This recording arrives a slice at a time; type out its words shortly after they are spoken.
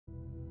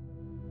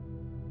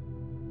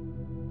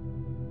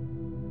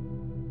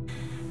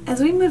As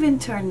we move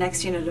into our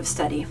next unit of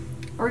study,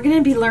 we're going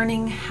to be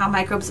learning how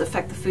microbes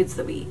affect the foods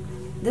that we eat.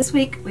 This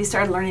week, we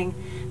started learning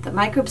that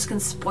microbes can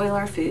spoil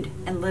our food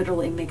and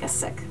literally make us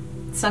sick.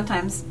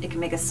 Sometimes it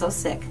can make us so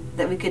sick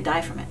that we could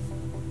die from it.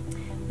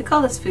 We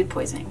call this food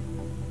poisoning.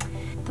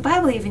 The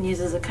Bible even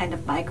uses a kind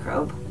of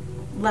microbe,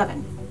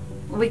 leaven,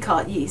 we call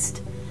it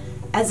yeast,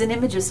 as an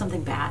image of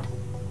something bad.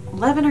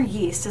 Leaven or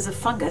yeast is a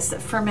fungus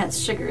that ferments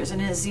sugars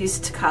and is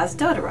used to cause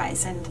dough to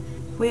rise, and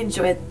we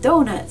enjoy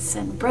donuts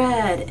and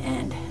bread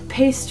and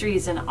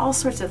pastries and all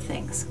sorts of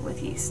things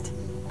with yeast.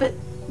 But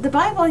the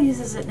Bible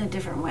uses it in a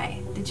different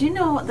way. Did you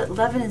know that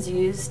leaven is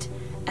used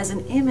as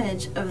an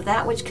image of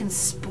that which can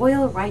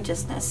spoil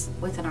righteousness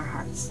within our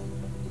hearts?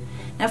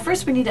 Now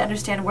first we need to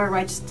understand where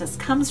righteousness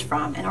comes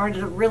from in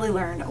order to really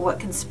learn what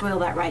can spoil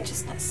that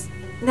righteousness.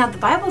 Now the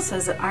Bible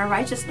says that our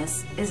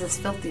righteousness is as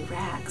filthy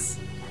rags.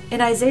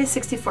 In Isaiah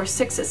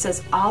 64:6 it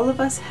says, "All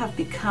of us have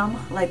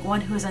become like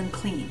one who is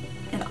unclean,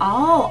 and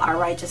all our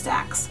righteous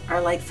acts are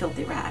like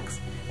filthy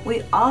rags.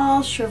 We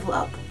all shrivel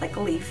up like a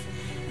leaf,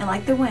 and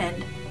like the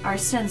wind, our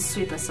sins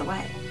sweep us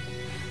away."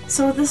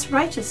 So this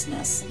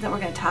righteousness that we're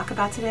going to talk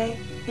about today,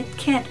 it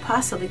can't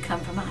possibly come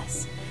from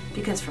us,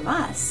 because from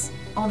us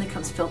only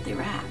comes filthy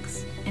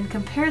rags in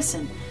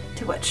comparison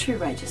to what true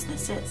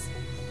righteousness is.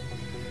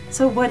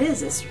 So what is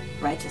this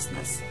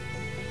righteousness?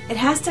 It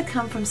has to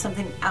come from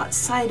something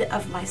outside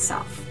of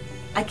myself.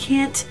 I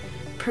can't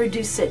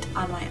produce it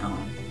on my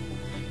own.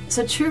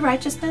 So true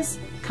righteousness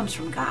comes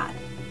from God.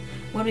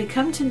 When we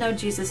come to know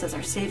Jesus as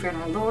our Savior and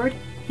our Lord,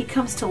 He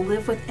comes to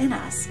live within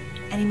us,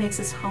 and He makes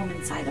His home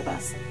inside of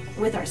us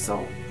with our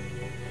soul.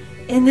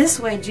 In this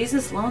way,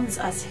 Jesus loans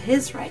us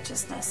His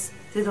righteousness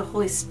through the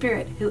Holy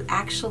Spirit who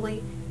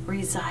actually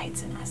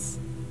resides in us.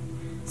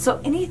 So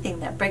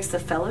anything that breaks the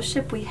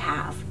fellowship we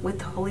have with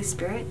the Holy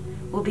Spirit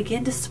will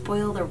begin to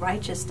spoil the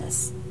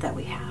righteousness that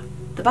we have.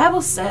 The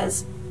Bible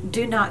says,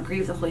 "Do not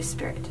grieve the Holy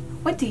Spirit."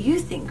 What do you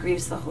think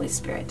grieves the Holy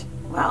Spirit?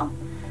 Well,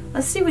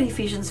 let's see what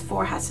Ephesians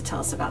 4 has to tell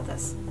us about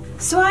this.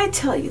 "So I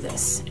tell you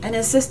this, and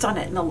insist on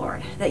it in the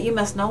Lord, that you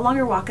must no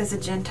longer walk as the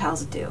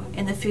Gentiles do,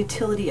 in the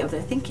futility of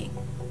their thinking.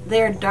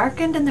 They are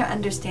darkened in their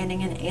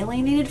understanding and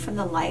alienated from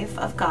the life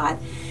of God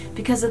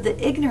because of the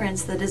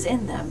ignorance that is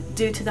in them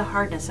due to the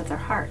hardness of their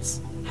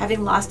hearts.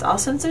 Having lost all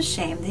sense of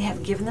shame, they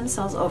have given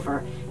themselves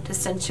over to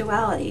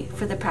sensuality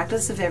for the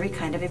practice of every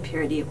kind of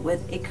impurity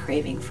with a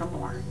craving for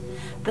more.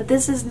 But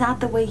this is not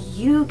the way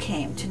you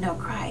came to know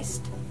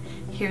Christ."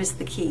 Here's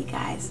the key,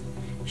 guys.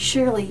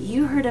 "Surely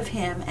you heard of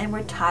Him and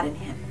were taught in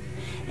Him,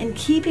 in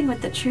keeping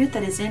with the truth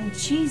that is in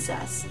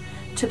Jesus,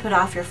 to put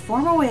off your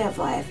former way of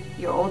life,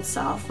 your old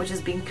self, which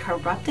is being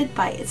corrupted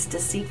by its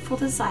deceitful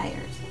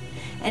desires,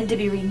 and to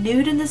be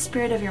renewed in the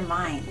spirit of your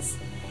minds,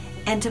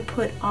 and to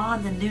put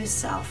on the new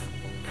self,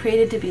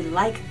 created to be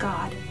like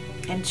God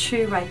in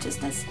true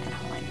righteousness and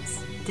holiness."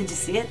 Did you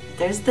see it?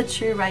 There's the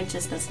true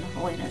righteousness and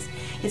holiness.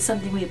 It's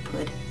something we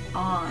put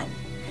on,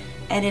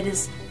 and it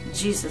is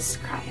Jesus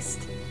Christ.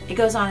 It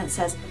goes on and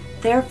says,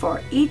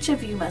 "Therefore each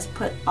of you must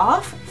put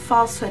off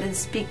falsehood and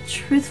speak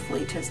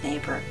truthfully to his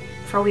neighbor,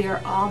 for we are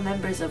all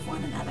members of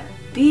one another.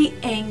 Be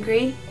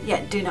angry,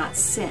 yet do not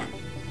sin.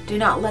 Do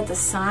not let the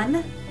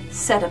sun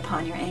set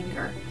upon your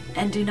anger,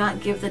 and do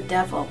not give the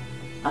devil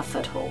a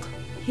foothold.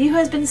 He who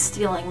has been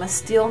stealing must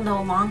steal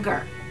no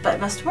longer,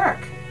 but must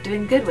work,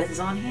 doing good with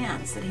his own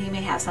hands, that he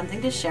may have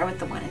something to share with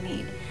the one in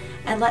need.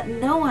 And let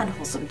no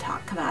unwholesome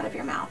talk come out of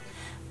your mouth,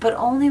 but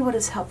only what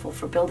is helpful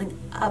for building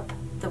up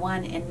the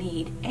one in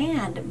need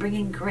and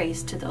bringing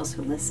grace to those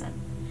who listen.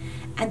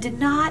 And do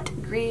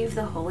not grieve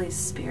the Holy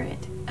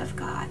Spirit of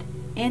God,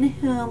 in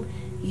whom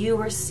you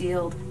were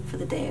sealed for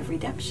the day of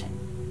redemption.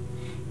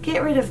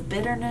 Get rid of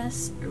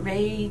bitterness,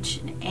 rage,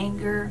 and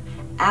anger,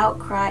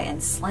 outcry,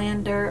 and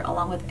slander,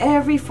 along with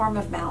every form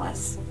of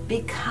malice.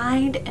 Be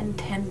kind and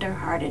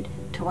tender-hearted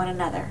to one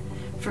another,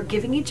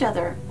 forgiving each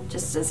other,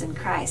 just as in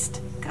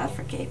Christ God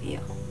forgave you."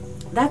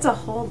 That's a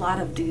whole lot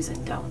of do's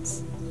and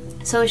don'ts.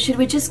 So should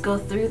we just go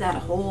through that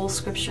whole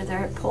scripture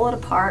there, pull it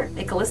apart,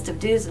 make a list of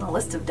do's and a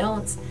list of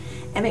don'ts,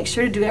 and make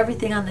sure to do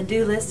everything on the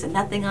do list and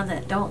nothing on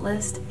the don't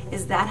list?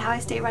 Is that how I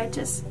stay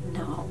righteous?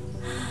 No,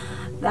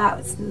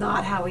 that's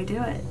not how we do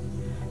it.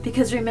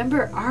 Because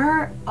remember,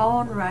 our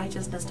own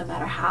righteousness, no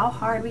matter how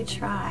hard we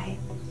try,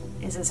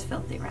 is as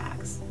filthy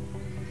rags.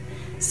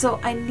 So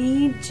I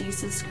need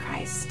Jesus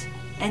Christ,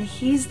 and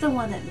He's the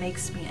one that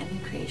makes me a new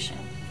creation.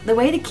 The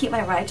way to keep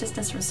my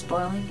righteousness from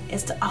spoiling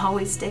is to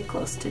always stay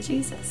close to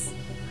Jesus.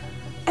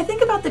 I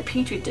think about the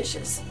petri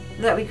dishes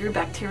that we grew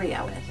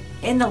bacteria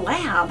with. In the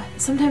lab,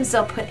 sometimes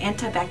they'll put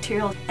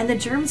antibacterial, and the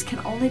germs can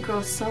only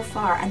grow so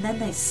far, and then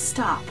they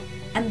stop.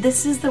 And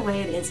this is the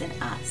way it is in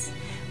us.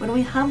 When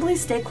we humbly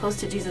stay close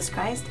to Jesus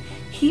Christ,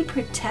 He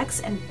protects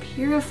and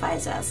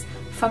purifies us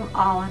from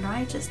all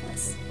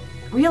unrighteousness.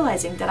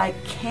 Realizing that I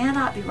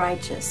cannot be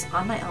righteous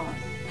on my own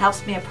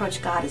helps me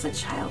approach God as a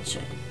child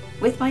should,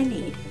 with my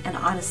need and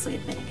honestly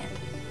admitting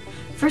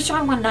it. 1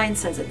 John 1:9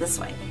 says it this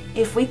way,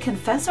 "If we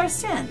confess our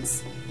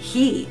sins,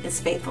 He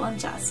is faithful and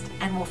just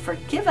and will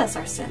forgive us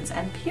our sins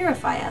and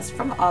purify us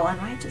from all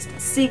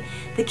unrighteousness. See,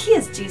 the key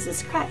is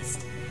Jesus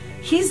Christ.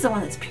 He's the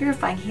one that's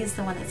purifying. He's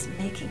the one that's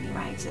making me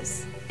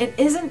righteous. It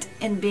isn't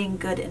in being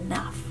good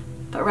enough,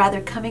 but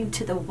rather coming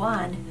to the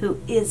one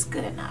who is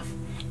good enough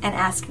and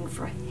asking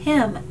for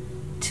him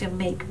to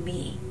make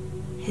me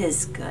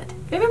his good.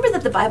 Remember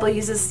that the Bible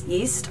uses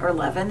yeast or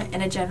leaven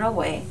in a general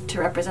way to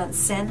represent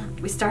sin.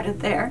 We started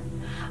there.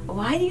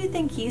 Why do you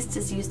think yeast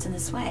is used in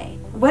this way?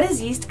 What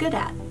is yeast good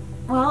at?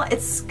 Well,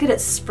 it's good at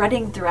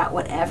spreading throughout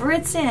whatever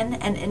it's in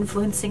and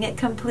influencing it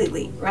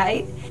completely,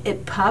 right?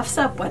 It puffs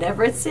up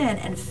whatever it's in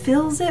and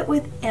fills it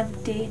with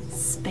empty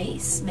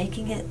space,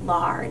 making it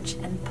large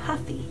and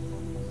puffy.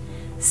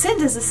 Sin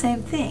does the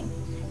same thing,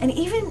 and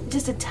even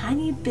just a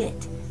tiny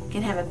bit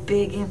can have a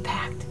big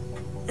impact.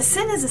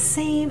 Sin is the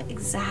same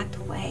exact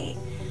way.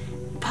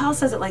 Paul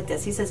says it like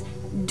this. He says,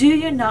 "Do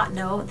you not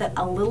know that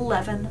a little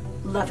leaven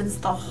leavens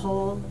the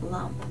whole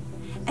lump?"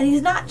 And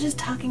he's not just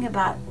talking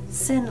about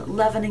sin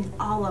leavening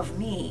all of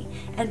me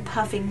and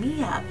puffing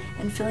me up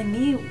and filling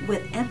me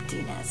with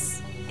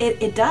emptiness.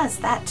 It does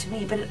that to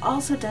me, but it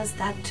also does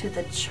that to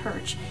the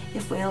church.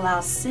 If we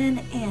allow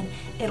sin in,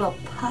 it'll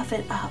puff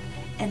it up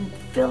and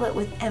fill it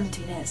with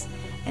emptiness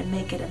and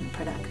make it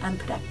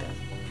unproductive.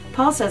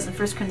 Paul says in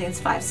 1 Corinthians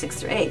 5,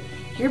 6-8,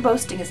 "Your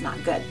boasting is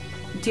not good.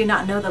 Do you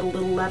not know that a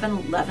little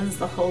leaven leavens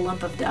the whole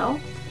lump of dough?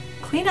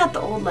 Clean out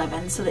the old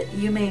leaven so that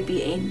you may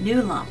be a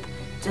new lump,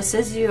 just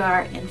as you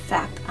are in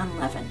fact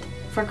unleavened.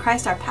 For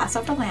Christ our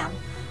Passover lamb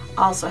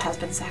also has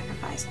been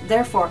sacrificed.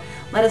 Therefore,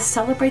 let us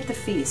celebrate the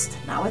feast,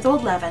 not with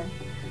old leaven,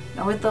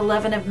 nor with the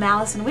leaven of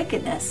malice and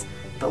wickedness,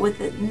 but with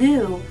the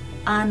new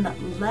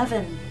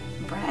unleavened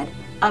bread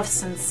of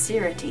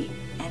sincerity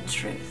and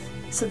truth."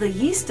 So the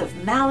yeast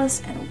of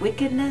malice and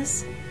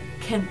wickedness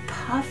can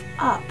puff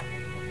up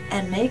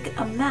and make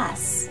a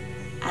mess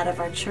out of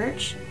our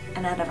church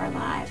and out of our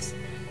lives.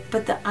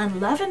 But the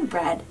unleavened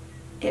bread,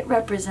 it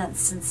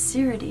represents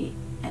sincerity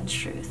and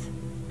truth.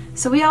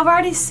 So we have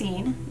already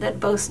seen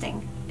that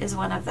boasting is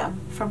one of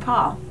them from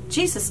Paul.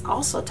 Jesus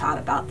also taught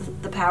about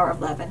the power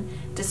of leaven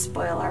to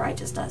spoil our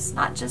righteousness,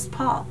 not just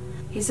Paul.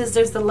 He says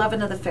there's the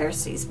leaven of the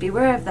Pharisees.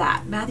 Beware of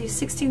that. Matthew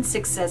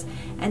 16:6 says,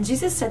 "And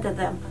Jesus said to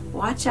them,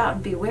 watch out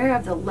and beware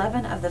of the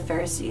leaven of the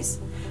Pharisees."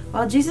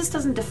 While Jesus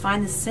doesn't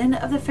define the sin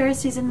of the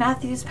Pharisees in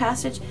Matthew's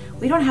passage,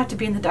 we don't have to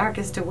be in the dark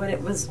as to what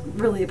it was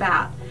really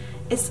about.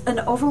 It's an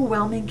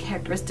overwhelming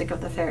characteristic of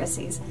the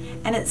Pharisees,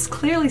 and it's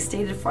clearly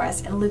stated for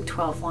us in Luke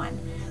 12:1,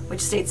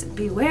 which states,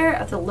 "Beware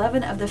of the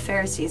leaven of the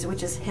Pharisees,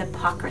 which is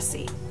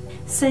hypocrisy,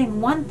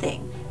 saying one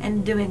thing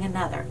and doing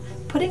another,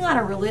 putting on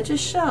a religious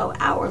show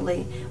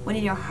outwardly, when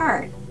in your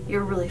heart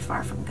you're really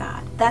far from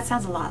God." That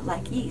sounds a lot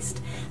like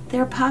yeast.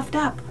 They're puffed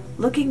up,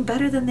 looking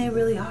better than they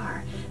really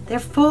are. They're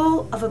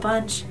full of a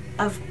bunch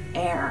of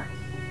air,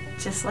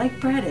 just like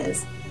bread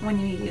is when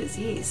you use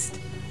yeast.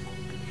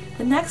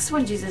 The next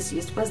one Jesus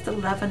used was the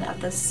leaven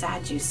of the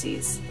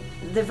Sadducees.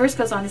 The verse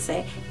goes on to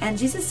say, "And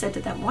Jesus said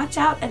to them, watch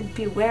out and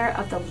beware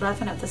of the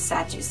leaven of the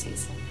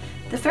Sadducees."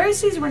 The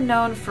Pharisees were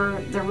known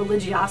for their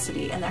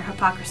religiosity and their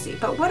hypocrisy,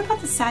 but what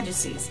about the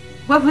Sadducees?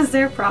 What was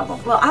their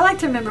problem? Well, I like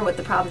to remember what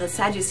the problem the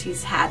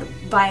Sadducees had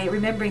by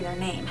remembering their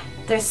name.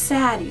 They're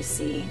sad, you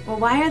see. Well,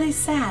 why are they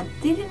sad?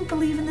 They didn't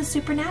believe in the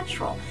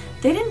supernatural.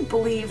 They didn't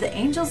believe the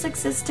angels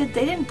existed.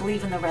 They didn't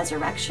believe in the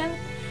resurrection.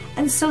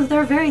 And so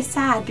they're very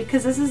sad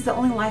because this is the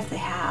only life they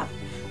have.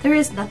 There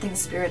is nothing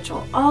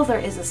spiritual. All there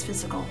is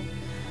physical.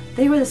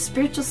 They were the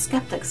spiritual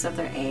skeptics of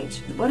their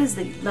age. What is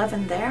the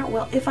leaven there?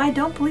 Well, if I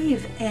don't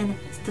believe in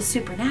the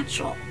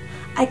supernatural,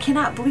 I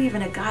cannot believe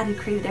in a God who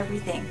created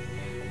everything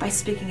by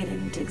speaking it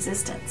into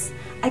existence.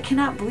 I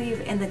cannot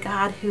believe in the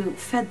God who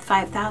fed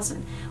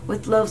 5,000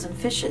 with loaves and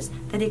fishes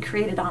that he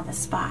created on the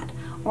spot,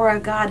 or a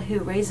God who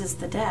raises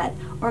the dead,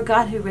 or a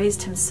God who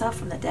raised himself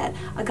from the dead,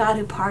 a God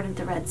who parted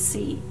the Red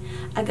Sea,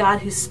 a God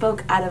who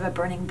spoke out of a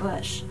burning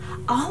bush.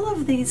 All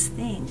of these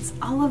things,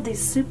 all of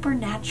these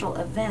supernatural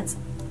events,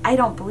 I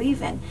don't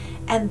believe in.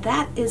 And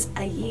that is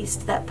a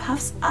yeast that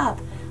puffs up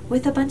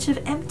with a bunch of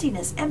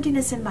emptiness.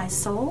 Emptiness in my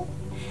soul,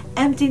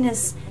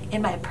 emptiness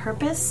in my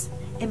purpose,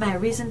 in my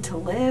reason to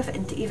live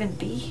and to even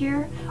be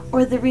here,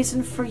 or the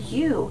reason for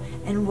you.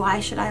 And why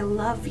should I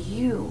love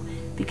you?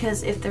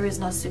 Because if there is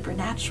no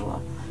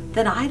supernatural,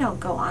 then I don't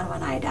go on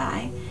when I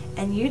die,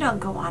 and you don't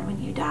go on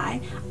when you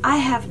die. I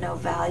have no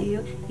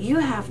value. You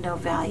have no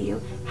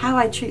value. How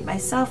I treat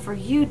myself for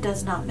you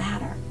does not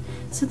matter.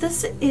 So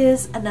this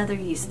is another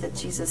yeast that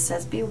Jesus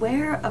says,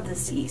 beware of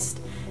this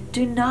yeast.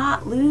 Do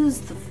not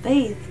lose the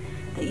faith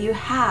that you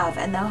have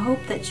and the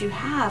hope that you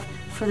have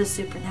for the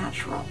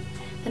supernatural.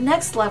 The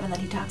next leaven that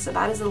he talks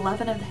about is the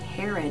leaven of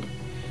Herod.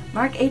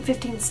 Mark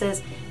 8:15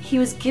 says, he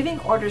was giving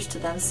orders to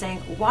them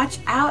saying, watch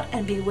out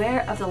and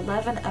beware of the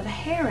leaven of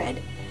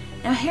Herod.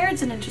 Now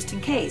Herod's an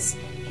interesting case.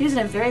 He was in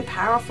a very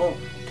powerful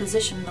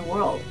position in the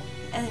world,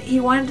 and he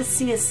wanted to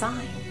see a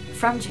sign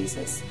from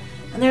Jesus.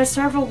 And there are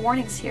several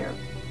warnings here.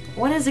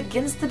 One is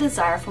against the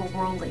desire for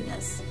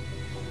worldliness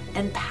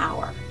and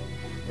power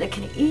that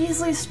can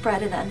easily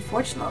spread and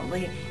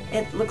unfortunately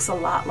It looks a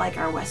lot like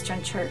our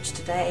Western church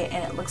today,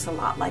 and it looks a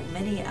lot like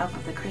many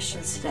of the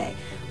Christians today.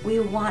 We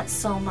want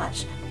so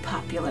much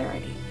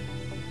popularity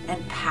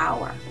and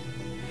power.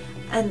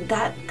 And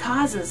that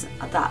causes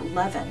that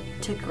leaven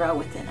to grow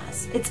within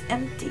us. It's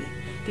empty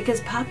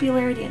because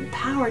popularity and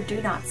power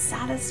do not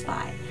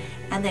satisfy,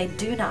 and they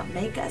do not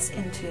make us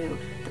into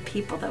the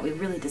people that we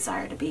really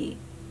desire to be.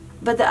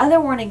 But the other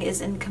warning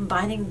is in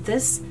combining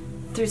this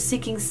through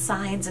seeking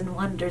signs and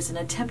wonders and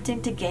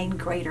attempting to gain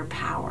greater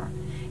power.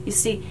 You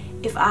see,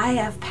 if I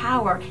have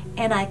power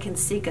and I can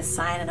seek a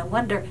sign and a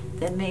wonder,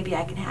 then maybe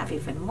I can have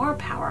even more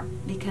power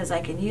because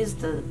I can use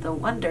the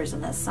wonders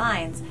and the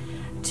signs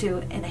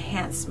to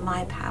enhance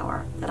my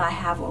power that I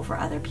have over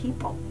other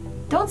people.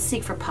 Don't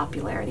seek for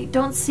popularity.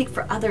 Don't seek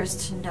for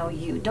others to know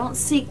you. Don't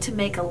seek to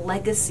make a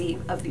legacy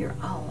of your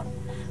own,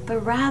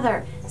 but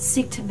rather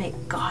seek to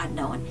make God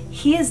known.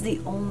 He is the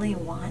only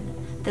one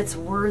that's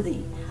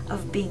worthy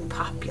of being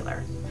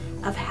popular,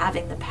 of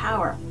having the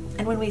power.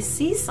 And when we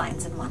see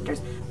signs and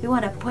wonders, we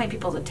want to point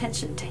people's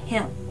attention to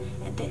Him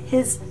and to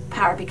His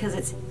power because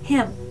it's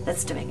Him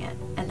that's doing it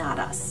and not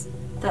us.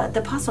 The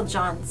Apostle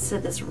John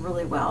said this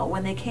really well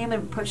when they came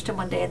and approached him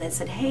one day and they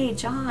said, "Hey,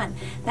 John,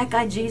 that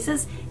guy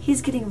Jesus,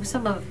 he's getting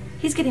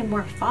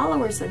more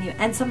followers than you,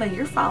 and some of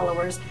your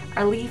followers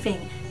are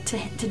leaving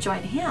to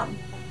join him."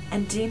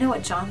 And do you know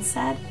what John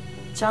said?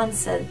 John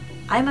said,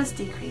 "I must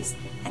decrease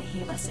and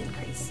he must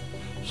increase."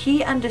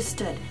 He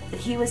understood that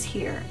he was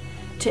here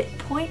to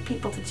point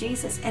people to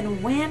Jesus,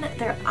 and when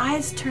their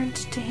eyes turned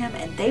to him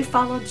and they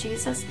followed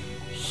Jesus,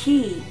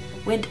 he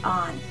went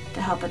on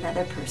to help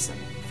another person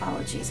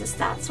follow Jesus.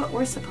 That's what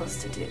we're supposed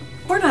to do.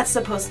 We're not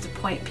supposed to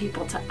point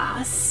people to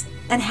us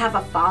and have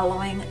a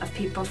following of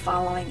people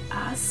following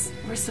us.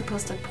 We're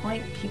supposed to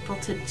point people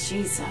to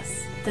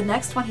Jesus. The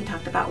next one he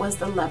talked about was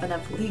the leaven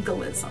of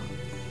legalism.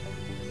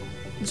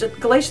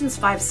 Galatians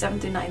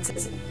 5:7-9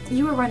 says,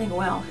 "You were running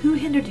well. Who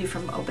hindered you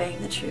from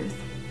obeying the truth?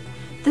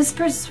 This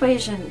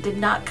persuasion did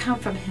not come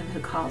from him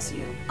who calls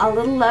you. A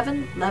little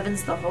leaven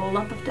leavens the whole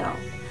lump of dough."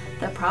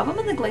 The problem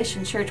in the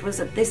Galatian church was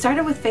that they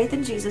started with faith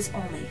in Jesus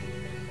only,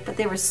 but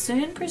they were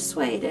soon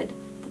persuaded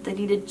that they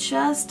needed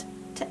just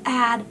to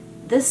add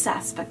this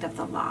aspect of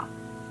the law,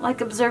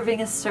 like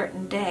observing a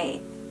certain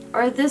day,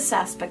 or this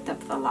aspect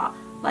of the law,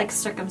 like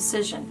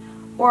circumcision,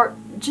 or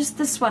just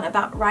this one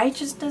about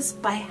righteousness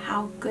by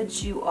how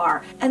good you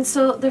are. And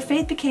so their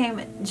faith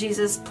became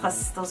Jesus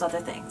plus those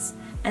other things.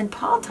 And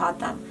Paul taught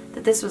them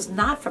that this was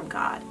not from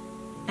God,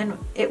 and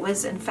it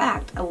was in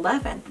fact a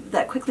leaven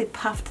that quickly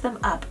puffed them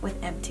up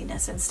with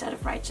emptiness instead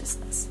of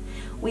righteousness.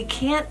 We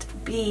can't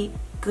be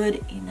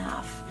good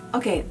enough.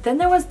 Okay, then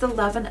there was the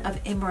leaven of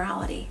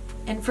immorality.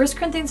 In 1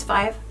 Corinthians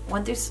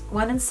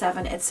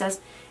 5:1-7, it says,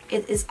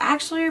 "It is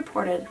actually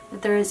reported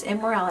that there is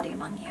immorality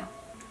among you,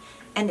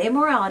 and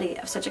immorality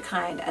of such a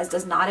kind as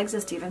does not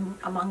exist even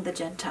among the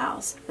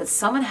Gentiles, that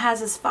someone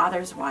has his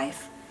father's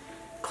wife.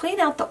 Clean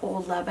out the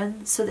old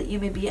leaven so that you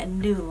may be a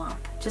new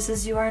lump, just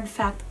as you are in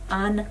fact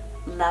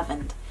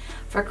unleavened.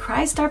 For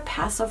Christ our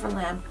Passover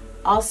lamb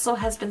also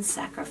has been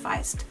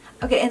sacrificed."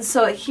 Okay, and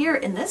so here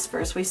in this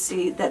verse we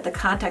see that the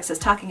context is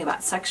talking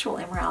about sexual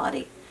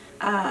immorality.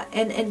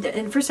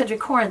 In first century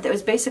Corinth, it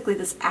was basically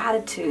this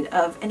attitude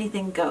of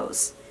anything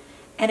goes.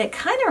 And it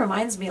kind of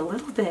reminds me a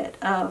little bit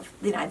of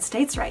the United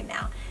States right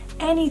now.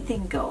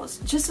 Anything goes.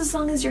 Just as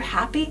long as you're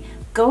happy,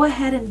 go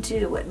ahead and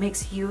do what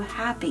makes you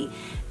happy,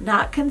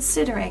 not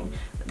considering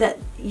that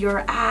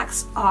your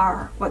acts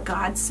are what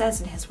God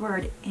says in His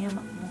Word,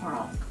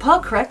 immoral.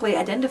 Paul correctly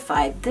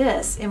identified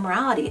this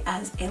immorality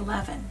as a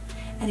leaven.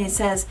 And he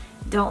says,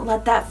 don't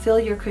let that fill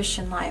your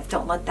Christian life.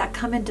 Don't let that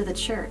come into the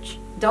church.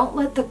 Don't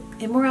let the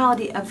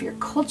immorality of your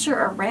culture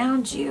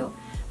around you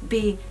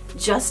be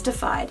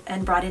justified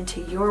and brought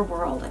into your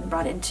world and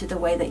brought into the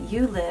way that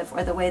you live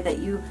or the way that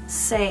you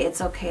say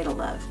it's okay to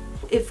live.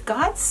 If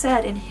God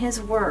said in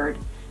His Word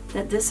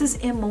that this is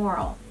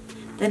immoral,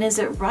 then is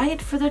it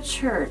right for the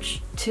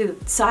church to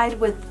side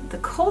with the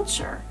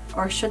culture,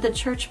 or should the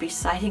church be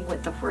siding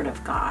with the Word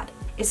of God?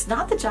 It's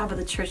not the job of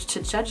the church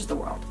to judge the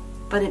world,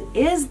 but it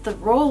is the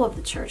role of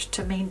the church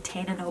to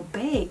maintain and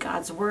obey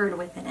God's Word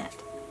within it.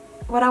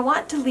 What I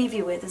want to leave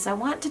you with is I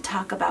want to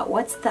talk about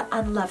what's the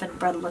unleavened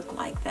bread look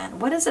like then.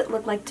 What does it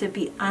look like to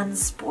be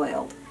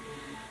unspoiled?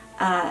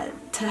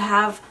 To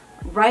have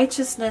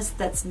righteousness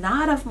that's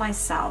not of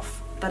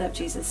myself, but of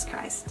Jesus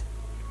Christ.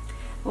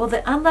 Well,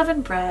 the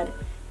unleavened bread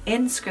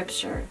in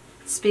Scripture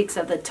speaks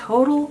of the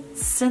total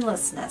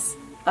sinlessness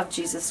of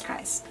Jesus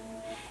Christ.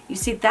 You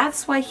see,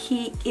 that's why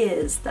He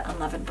is the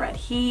unleavened bread.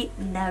 He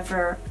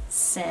never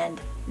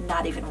sinned,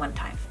 not even one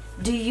time.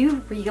 Do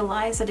you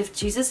realize that if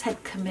Jesus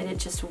had committed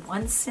just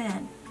one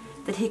sin,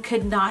 that He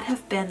could not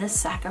have been the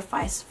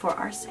sacrifice for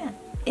our sin?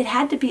 It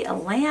had to be a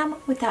lamb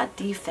without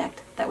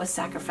defect that was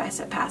sacrificed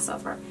at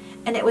Passover,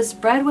 and it was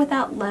bread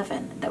without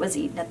leaven that was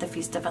eaten at the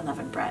Feast of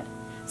Unleavened Bread.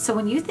 So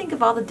when you think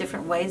of all the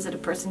different ways that a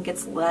person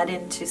gets led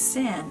into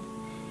sin,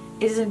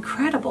 it is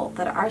incredible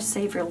that our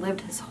Savior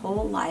lived His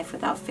whole life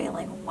without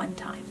failing one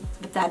time.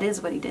 But that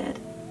is what He did.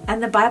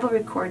 And the Bible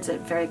records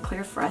it very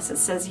clear for us. It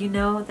says, you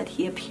know that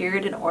he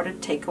appeared in order to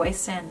take away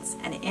sins,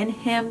 and in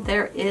him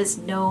there is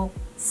no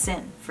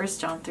sin. 1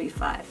 John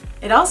 3:5.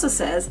 It also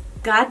says,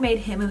 God made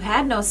him who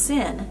had no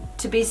sin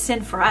to be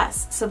sin for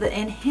us, so that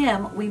in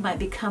him we might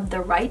become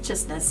the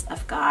righteousness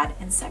of God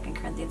in 2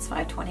 Corinthians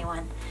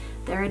 5:21.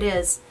 There it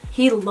is.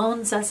 He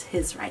loans us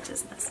his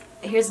righteousness.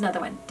 Here's another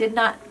one. Did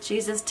not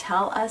Jesus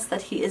tell us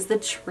that he is the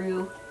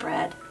true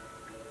bread?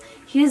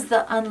 He is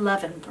the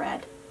unleavened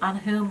bread on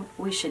whom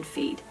we should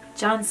feed.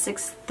 John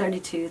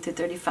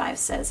 6:32-35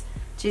 says,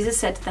 Jesus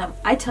said to them,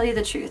 I tell you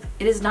the truth.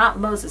 It is not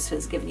Moses who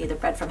has given you the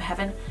bread from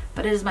heaven,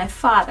 but it is my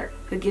Father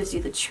who gives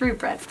you the true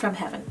bread from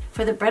heaven.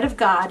 For the bread of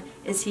God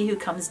is he who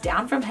comes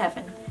down from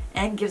heaven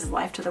and gives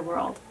life to the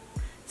world.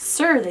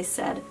 Sir, they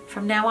said,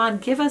 from now on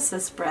give us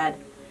this bread.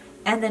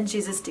 And then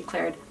Jesus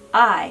declared,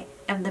 I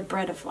am the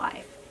bread of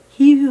life.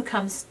 He who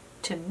comes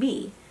to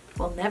me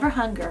will never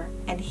hunger,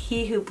 and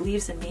he who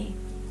believes in me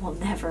will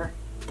never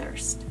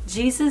thirst.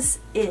 Jesus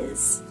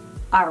is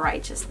our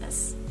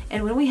righteousness.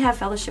 And when we have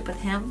fellowship with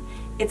him,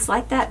 it's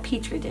like that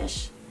petri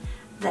dish.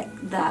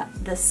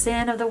 The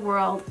sin of the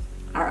world,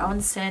 our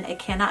own sin, it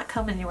cannot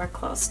come anywhere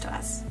close to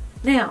us.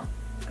 Now,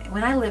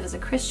 when I live as a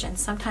Christian,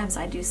 sometimes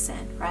I do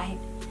sin, right?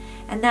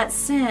 And that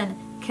sin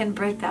can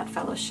break that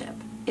fellowship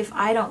if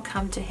I don't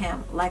come to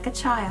him like a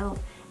child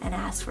and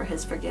ask for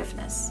his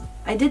forgiveness.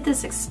 I did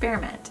this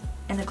experiment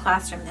in the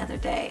classroom the other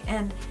day,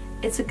 and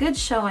it's a good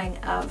showing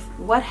of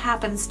what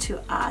happens to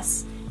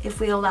us if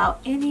we allow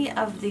any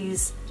of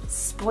these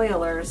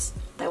spoilers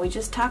that we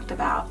just talked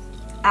about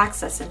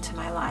access into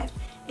my life.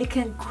 It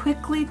can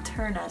quickly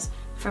turn us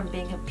from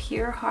being a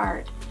pure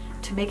heart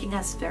to making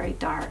us very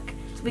dark.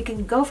 So we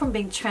can go from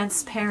being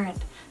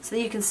transparent so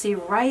that you can see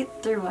right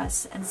through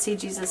us and see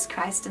Jesus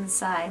Christ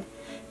inside,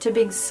 to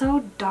being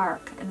so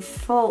dark and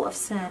full of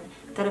sin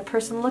that a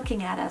person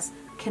looking at us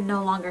can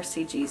no longer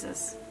see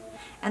Jesus.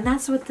 And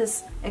that's what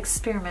this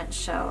experiment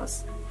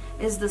shows,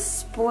 is the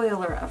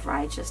spoiler of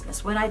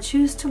righteousness. When I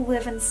choose to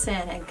live in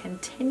sin and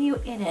continue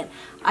in it,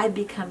 I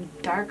become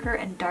darker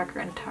and darker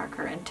and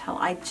darker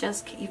until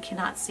you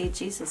cannot see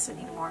Jesus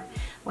anymore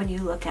when you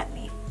look at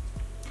me.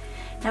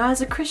 Now,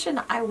 as a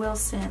Christian, I will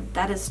sin.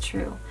 That is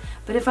true.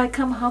 But if I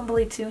come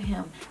humbly to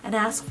him and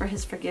ask for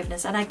his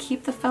forgiveness, and I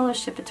keep the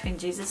fellowship between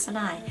Jesus and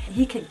I,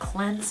 he can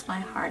cleanse my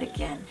heart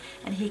again,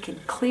 and he can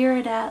clear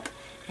it up,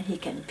 and he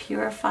can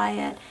purify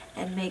it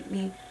and make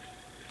me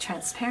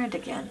transparent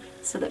again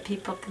so that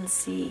people can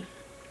see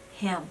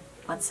him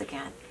once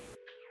again.